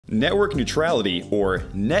Network neutrality, or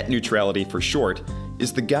net neutrality for short,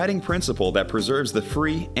 is the guiding principle that preserves the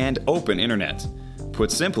free and open internet.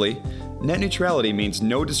 Put simply, net neutrality means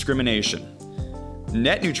no discrimination.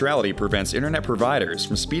 Net neutrality prevents internet providers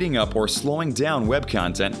from speeding up or slowing down web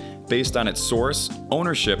content based on its source,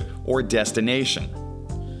 ownership, or destination.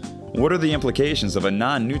 What are the implications of a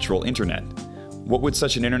non-neutral internet? What would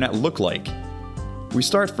such an internet look like? We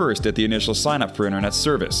start first at the initial sign-up for internet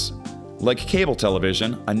service. Like cable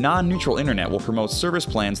television, a non-neutral internet will promote service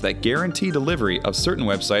plans that guarantee delivery of certain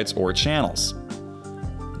websites or channels.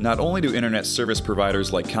 Not only do internet service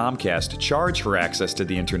providers like Comcast charge for access to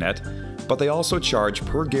the internet, but they also charge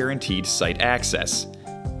per guaranteed site access.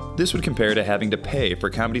 This would compare to having to pay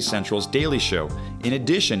for Comedy Central's Daily Show, in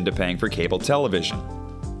addition to paying for cable television.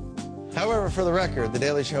 However, for the record, The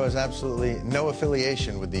Daily Show has absolutely no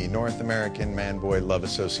affiliation with the North American Man-Boy Love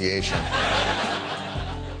Association,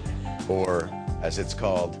 or, as it's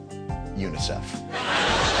called, UNICEF.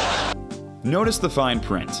 Notice the fine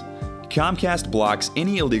print. Comcast blocks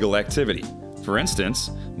any illegal activity. For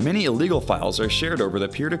instance, many illegal files are shared over the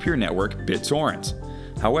peer-to-peer network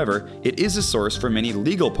BitTorrent. However, it is a source for many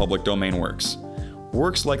legal public domain works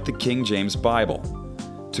like the King James Bible.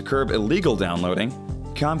 To curb illegal downloading,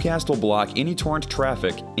 Comcast will block any torrent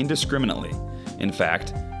traffic indiscriminately. In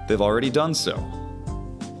fact, they've already done so.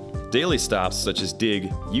 Daily stops such as Dig,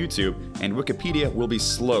 YouTube, and Wikipedia will be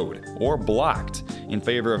slowed or blocked in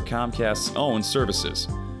favor of Comcast's own services.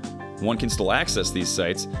 One can still access these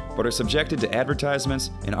sites, but are subjected to advertisements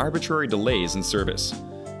and arbitrary delays in service.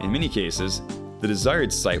 In many cases, the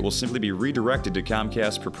desired site will simply be redirected to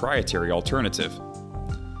Comcast's proprietary alternative.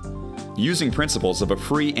 Using principles of a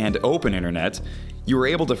free and open internet, you are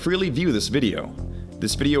able to freely view this video.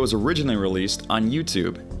 This video was originally released on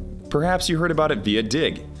YouTube. Perhaps you heard about it via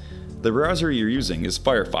Dig. The browser you're using is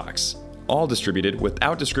Firefox, all distributed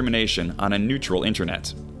without discrimination on a neutral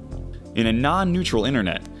internet. In a non-neutral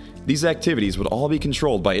internet, these activities would all be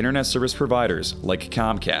controlled by internet service providers like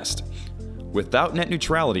Comcast. Without net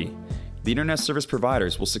neutrality, the internet service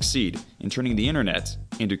providers will succeed in turning the internet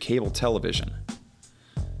into cable television.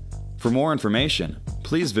 For more information,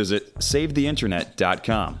 please visit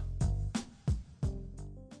SaveTheInternet.com.